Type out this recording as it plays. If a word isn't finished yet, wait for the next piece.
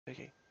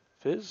Picking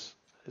Fizz?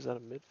 Is that a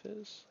mid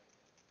Fizz?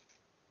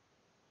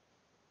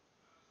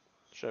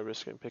 Should I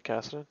risk it and pick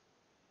Kassadin?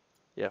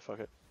 Yeah, fuck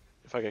it.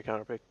 If I get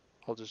counter pick,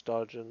 I'll just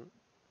dodge and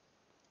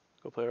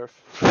go play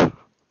Earth.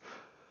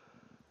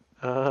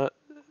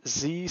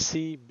 Z,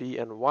 C, B,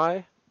 and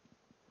Y.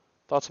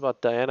 Thoughts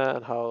about Diana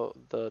and how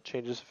the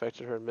changes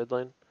affected her in mid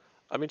lane?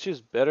 I mean,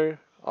 she's better,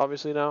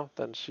 obviously, now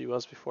than she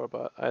was before,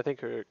 but I think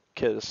her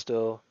kit is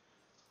still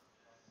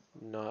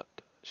not.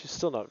 She's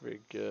still not very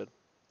good.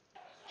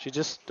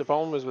 The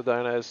problem is with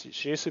Diana is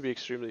she needs to be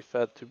extremely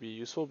fed to be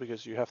useful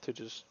because you have to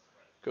just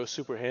go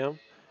super ham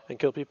and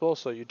kill people.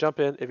 So you jump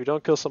in, if you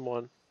don't kill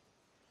someone,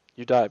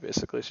 you die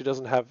basically. She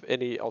doesn't have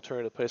any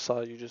alternative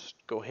playstyle. You just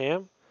go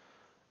ham,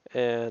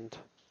 and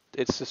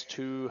it's just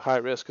too high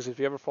risk because if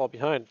you ever fall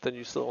behind, then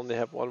you still only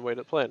have one way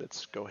to play, and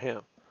it's go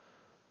ham.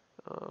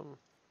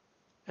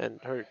 And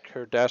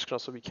her dash can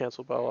also be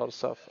cancelled by a lot of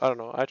stuff. I don't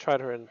know. I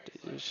tried her and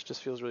she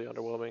just feels really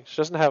underwhelming. She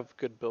doesn't have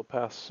good build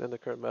paths in the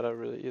current meta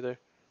really either.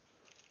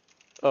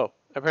 Oh,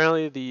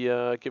 apparently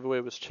the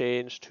giveaway was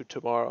changed to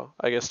tomorrow.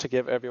 I guess to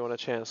give everyone a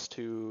chance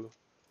to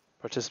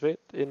participate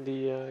in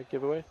the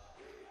giveaway.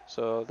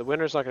 So the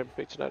winner's not going to be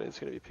picked tonight. It's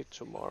going to be picked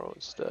tomorrow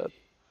instead.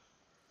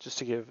 Just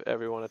to give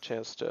everyone a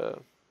chance to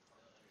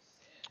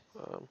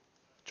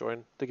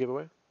join the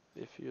giveaway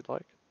if you'd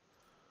like.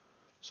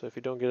 So if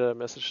you don't get a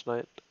message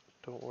tonight,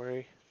 don't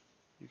worry.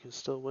 You can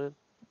still win.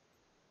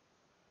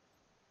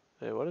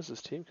 Hey, what is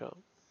this team comp?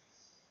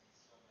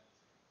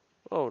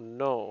 Oh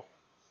no.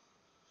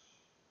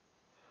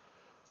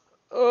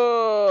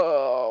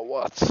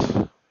 What?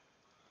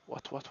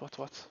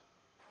 What?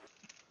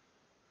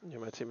 Yeah,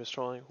 my team is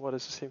trolling. What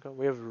is this team comp?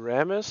 We have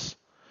Rammus.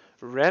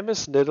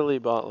 Rammus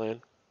Nidalee bot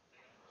lane.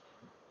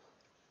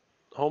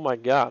 Oh my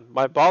god.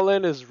 My bot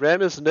lane is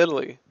Rammus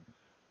Nidalee.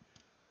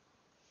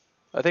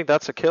 I think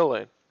that's a kill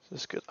lane.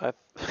 This is good.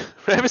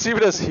 Rammus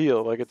even has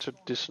heal, like a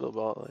traditional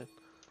bot lane.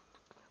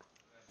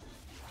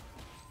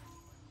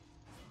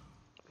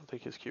 I don't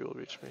think his Q will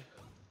reach me.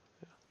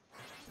 Yeah.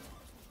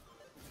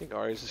 I think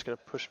Ahri's just gonna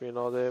push me in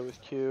all day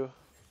with Q.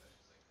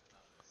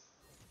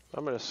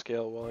 I'm gonna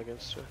scale well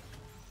against her.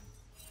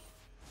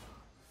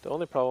 The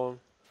only problem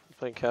with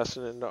playing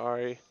Kassadin into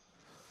Ahri,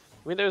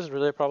 I mean there isn't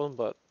really a problem,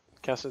 but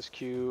Kassadin's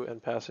Q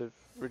and passive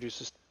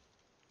reduces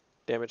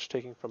damage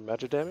taken from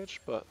magic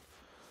damage, but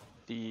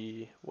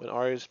when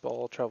Ahri's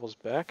ball travels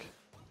back,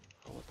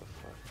 oh what the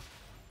fuck,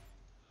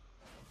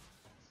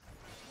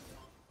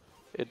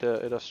 it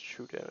does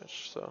true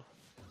damage. So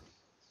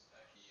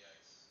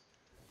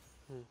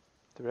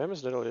the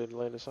Rammus Nidalee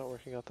lane is not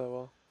working out that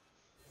well.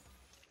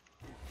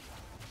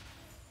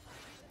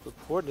 But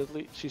poor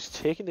Nidalee, she's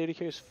taking the AD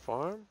carry's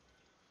farm.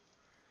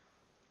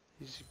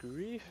 He's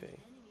griefing.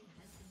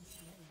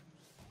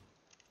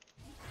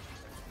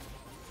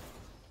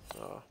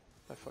 Oh,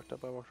 I fucked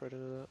up. I walked right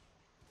into that.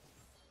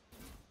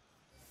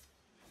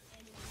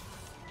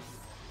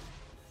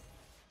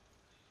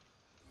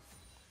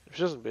 If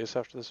she doesn't base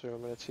after this video,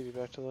 I'm gonna TV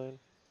back to lane.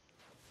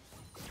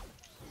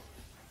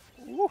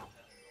 Woo!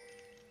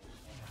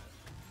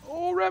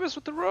 Oh, Rammus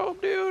with the roam,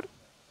 dude!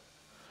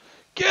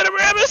 Get him,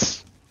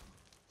 Rammus!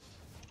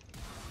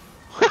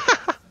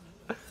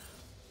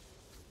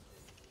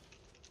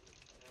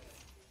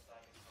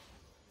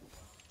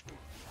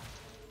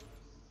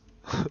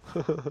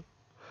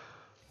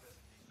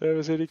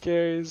 Rammus AD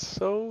carry is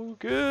so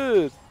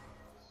good!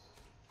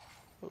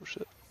 Oh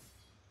shit.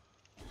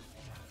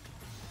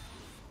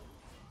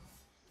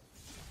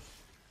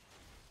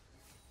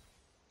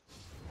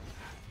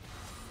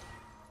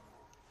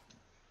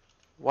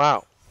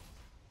 Wow.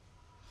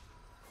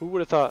 Who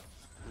would have thought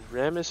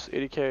Rammus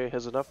AD carry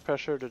has enough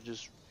pressure to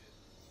just...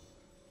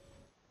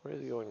 Where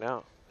is he going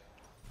now?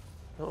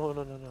 No.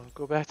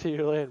 Go back to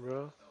your lane,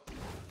 bro.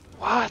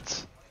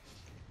 What?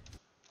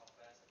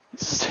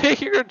 He's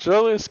taking our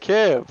junglist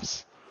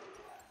camps.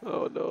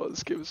 Oh no,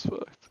 this game is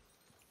fucked.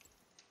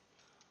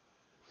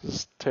 This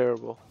is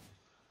terrible.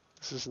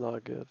 This is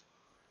not good.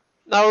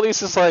 Now at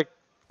least it's like,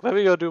 let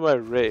me go do my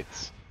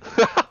wraiths.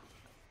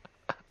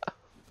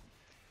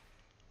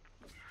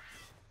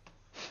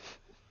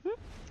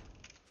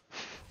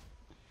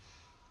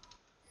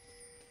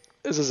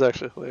 This is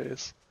actually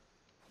hilarious.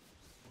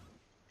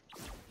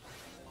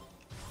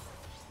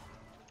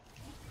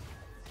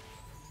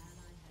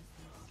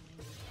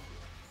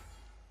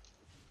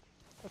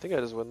 I think I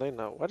just win lane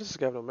now. Why does this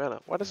guy have no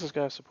mana? Why does this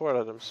guy have support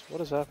items?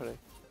 What is happening?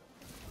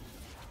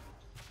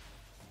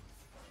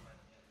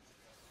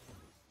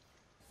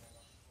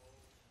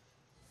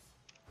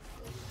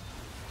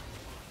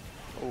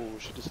 Oh,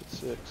 she just hit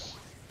 6.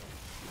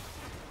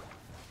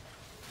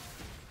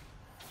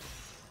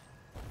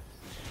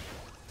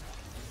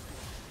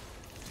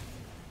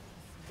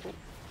 Oh.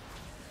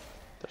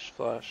 Dash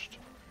flashed.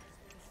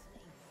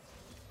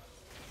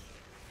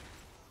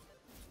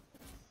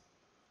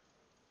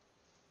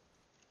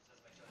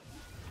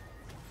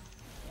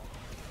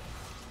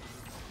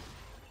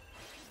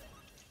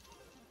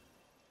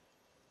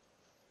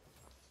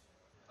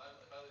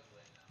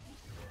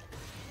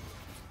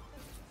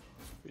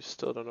 We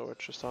still don't know where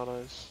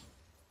Tristana is.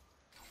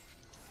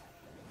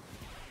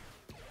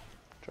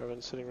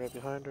 Jarvan's sitting right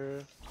behind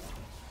her.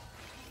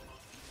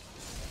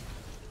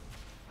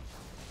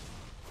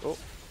 Oh.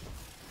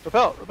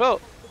 Repel!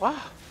 Repel!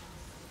 Wow!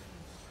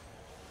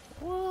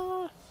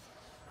 What?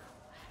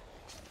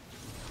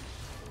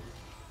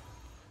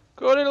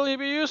 Could Italy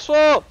be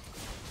useful?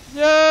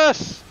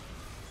 Yes!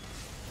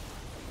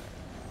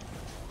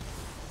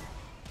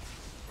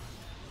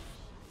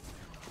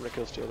 I'm gonna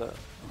kill steal that.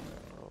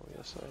 Oh,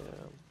 yes I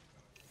am.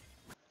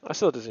 I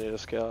still just need to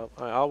scale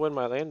up. I'll win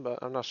my lane, but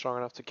I'm not strong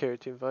enough to carry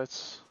team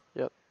fights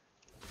yet.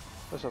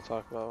 Let's not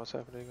talk about what's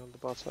happening on the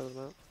bot side of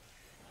the map.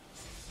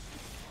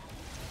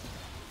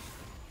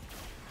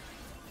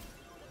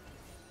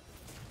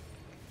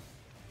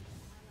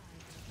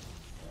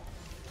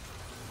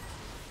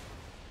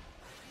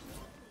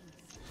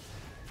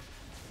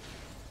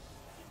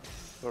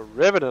 But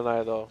Riven and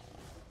I, though,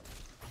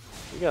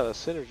 we got a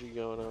synergy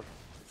going on.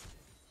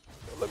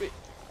 Let me.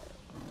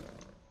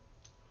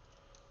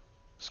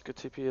 It's good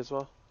TP as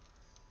well.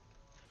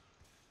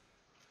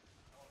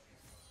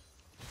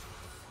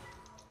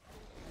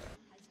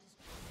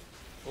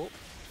 Oh.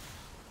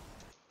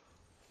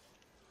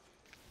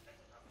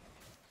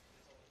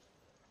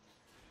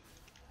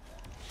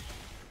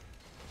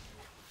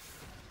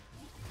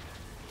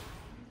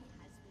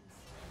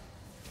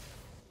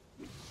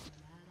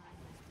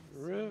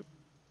 Rip.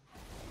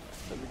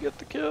 Let me get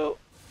the kill.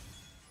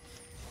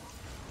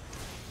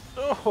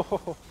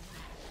 Oh.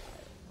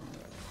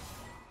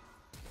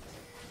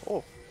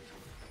 Oh.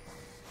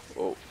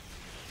 Oh.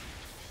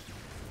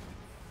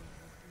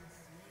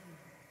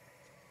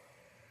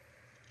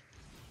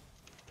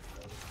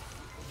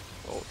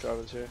 Oh,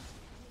 Jarvan's here.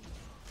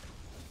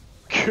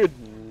 Good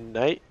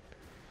night.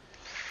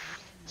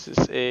 This is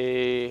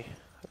I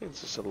think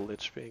this is a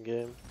Lich Bane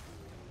game.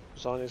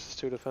 As long as it's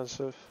too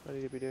defensive, I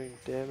need to be doing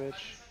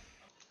damage.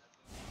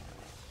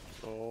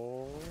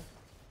 No.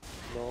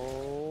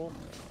 No.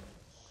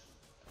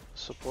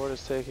 Support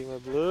is taking my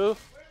blue.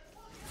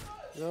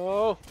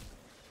 No.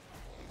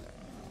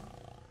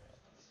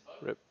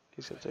 Rip.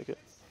 He's gonna take it.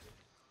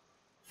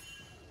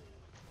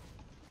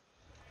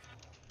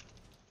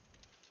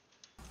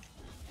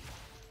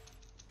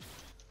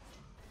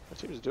 My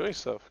team's doing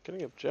stuff,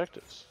 getting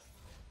objectives.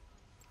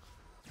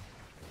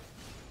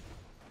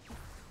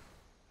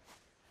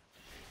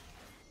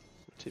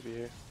 TP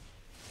here.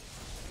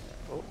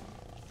 Oh.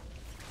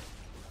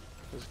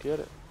 Let's get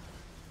it.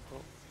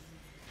 Oh.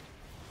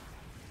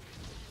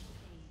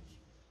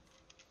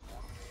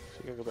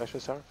 So you're gonna go back to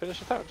this tower? Finish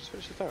the tower, just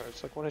finish the tower.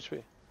 It's like 1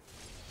 HP.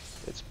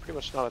 It's pretty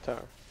much not a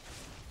tower.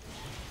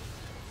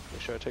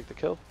 Make sure I take the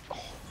kill.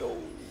 Oh, no.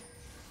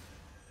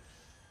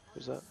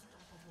 Who's that?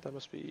 That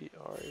must be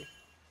Ari.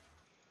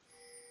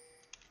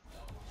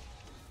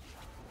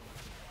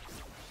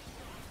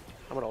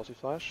 I'm gonna ulti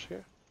flash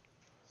here.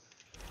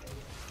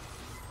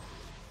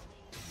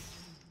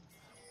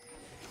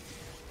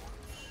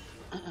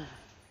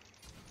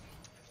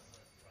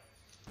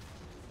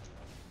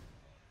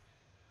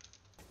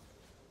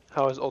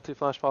 How is ulti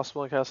flash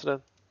possible in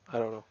Kassadin? I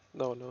don't know.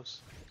 No one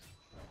knows.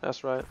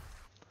 That's right.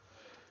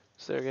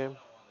 It's their game.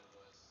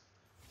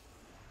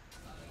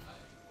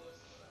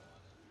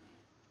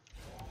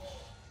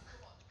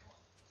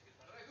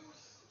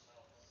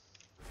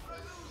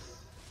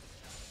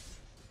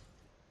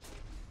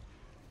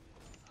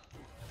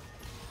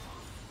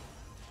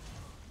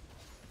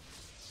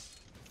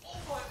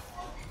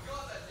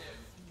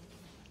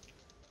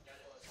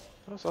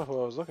 That's not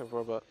who I was looking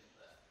for, but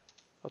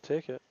I'll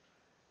take it.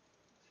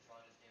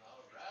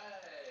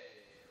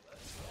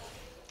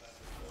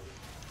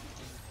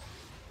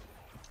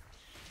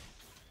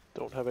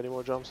 Don't have any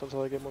more jumps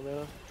until I get more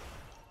mana.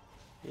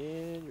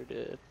 And you're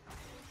dead.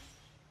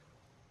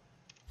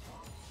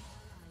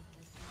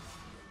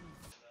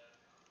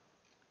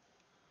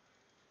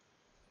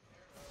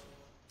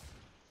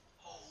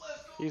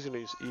 He's gonna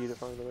use E to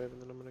find the wave,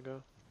 and then I'm gonna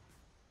go.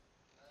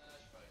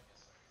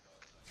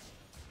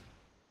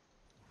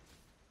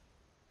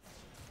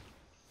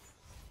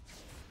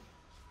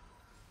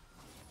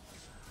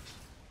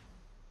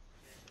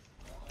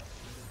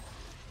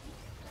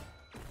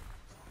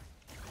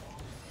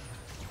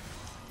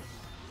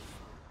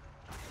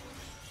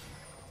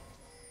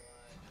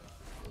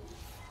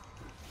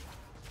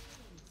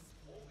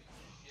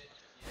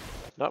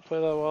 Not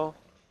play that well.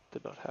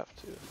 Did not have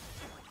to.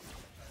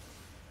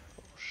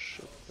 Oh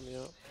shit, get me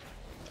out.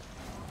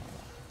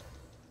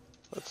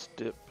 Let's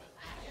dip.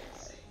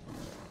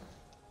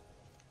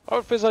 Oh,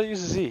 if Fizz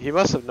uses E, he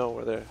must have known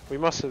we're there. We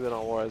must have been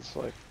on wards,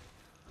 like.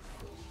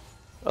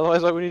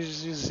 Otherwise, like, we need to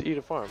just use E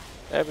to farm.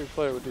 Every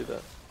player would do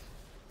that.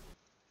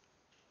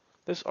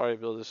 This Ahri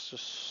build is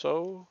just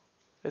so.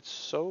 It's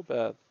so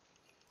bad.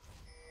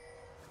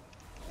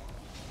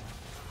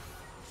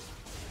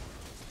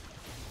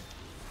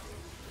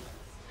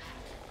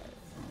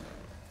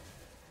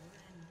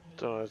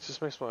 Don't know, it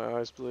just makes my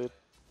eyes bleed.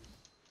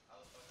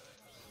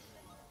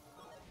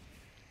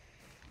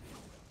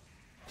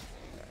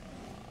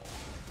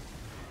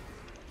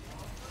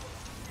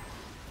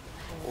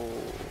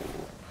 Oh.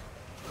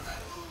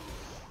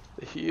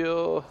 The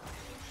heal.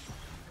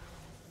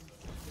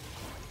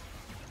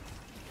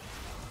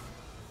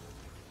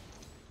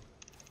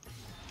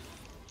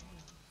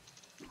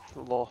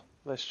 Lol.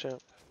 Nice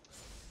champ.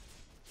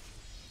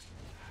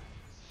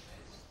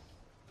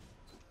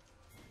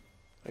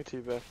 I take you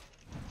back.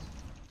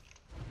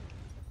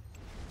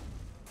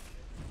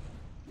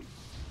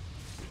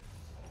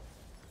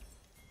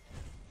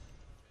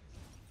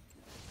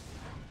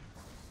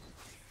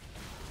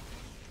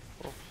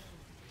 Oh.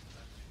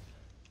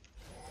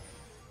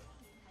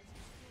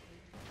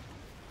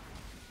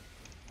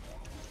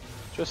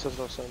 Just has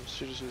no sense.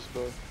 She just uses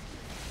both.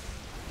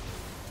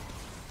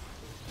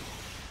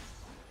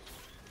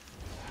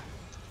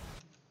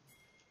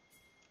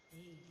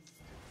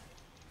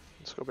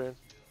 Let's go, Baron.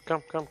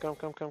 Come.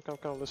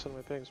 Listen to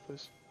my pings,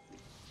 please.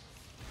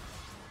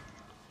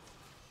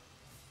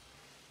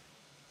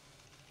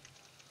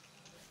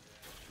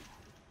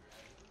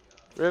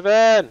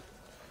 Riven!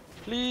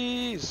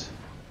 Please!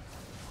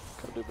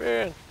 Come to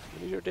Baron.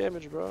 We need your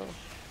damage, bro.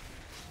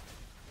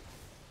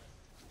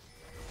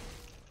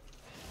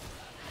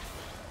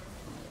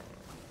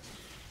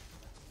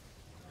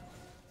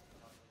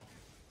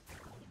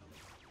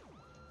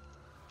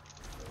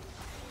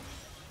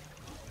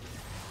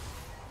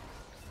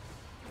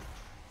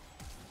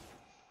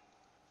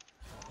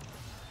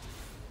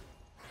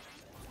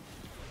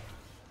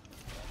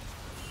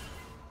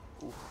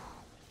 Oof.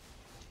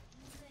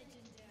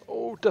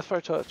 Oh,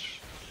 Deathfire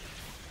Touch.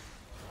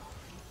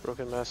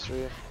 Broken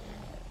Mastery.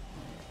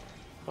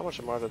 How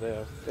much MR do they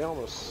have? They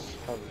almost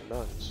have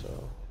none, so...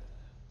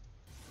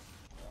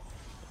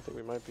 I think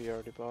we might be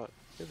already bought.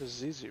 We have a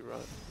ZZ run.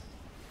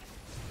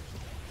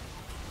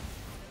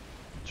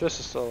 Triss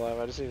is still alive,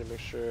 I just need to make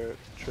sure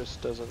Triss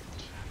doesn't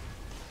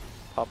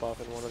pop off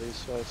in one of these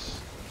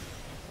fights.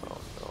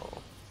 Oh no.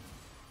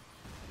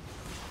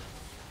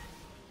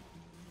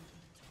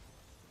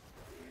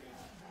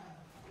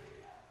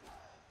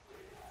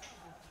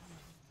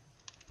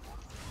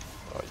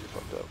 Oh, you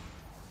fucked up.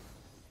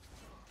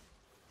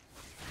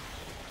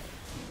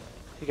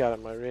 He got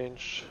in my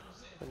range.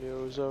 I knew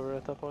it was over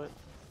at that point.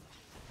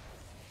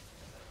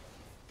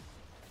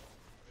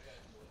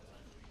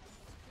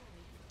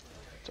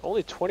 It's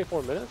only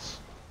 24 minutes?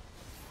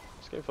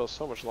 This game feels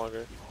so much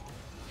longer.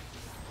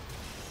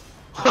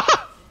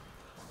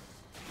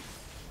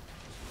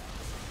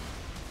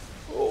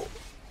 Oh,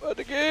 at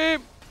the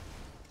game!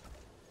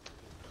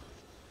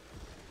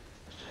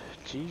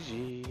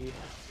 GG.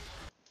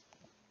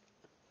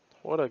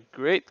 What a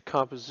great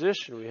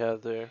composition we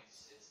had there.